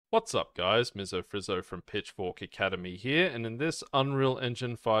What's up guys, MizzoFrizzo from Pitchfork Academy here, and in this Unreal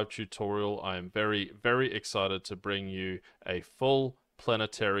Engine 5 tutorial I am very excited to bring you a full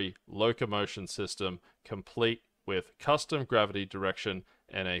planetary locomotion system complete with custom gravity direction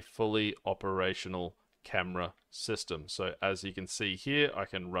and a fully operational camera system. So as you can see here, I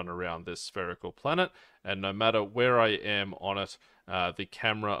can run around this spherical planet, and no matter where I am on it, the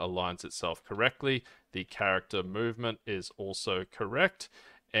camera aligns itself correctly. The character movement is also correct.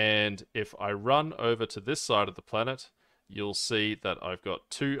 And if I run over to this side of the planet, you'll see that I've got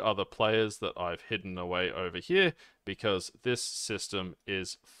two other players that I've hidden away over here because this system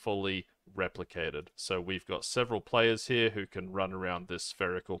is fully replicated. So we've got several players here who can run around this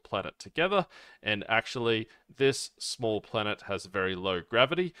spherical planet together, and actually this small planet has very low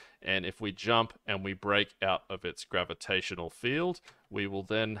gravity, and if we jump and we break out of its gravitational field, we will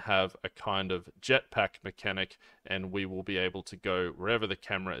then have a kind of jetpack mechanic, and we will be able to go wherever the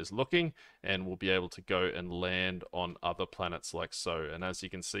camera is looking, and we'll be able to go and land on other planets like so. And as you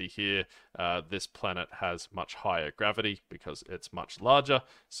can see here, this planet has much higher gravity because it's much larger,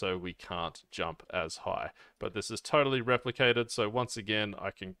 so we can't jump as high. But this is totally replicated, so once again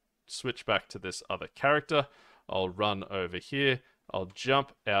I can switch back to this other character. I'll run over here, I'll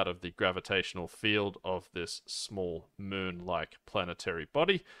jump out of the gravitational field of this small moon-like planetary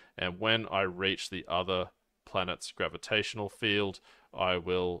body, and when I reach the other planet's gravitational field, I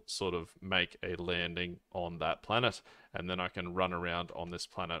will sort of make a landing on that planet, and then I can run around on this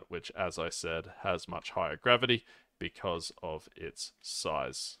planet, which, as I said, has much higher gravity because of its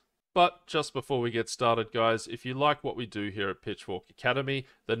size. But just before we get started, guys, if you like what we do here at Pitchfork Academy,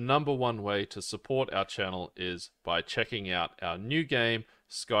 the #1 way to support our channel is by checking out our new game,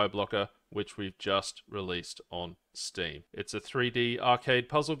 Skyblocker, which we've just released on Steam. It's a 3D arcade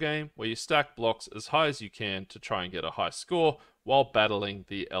puzzle game where you stack blocks as high as you can to try and get a high score while battling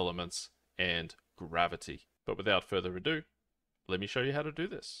the elements and gravity. But without further ado, let me show you how to do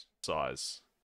this. Size.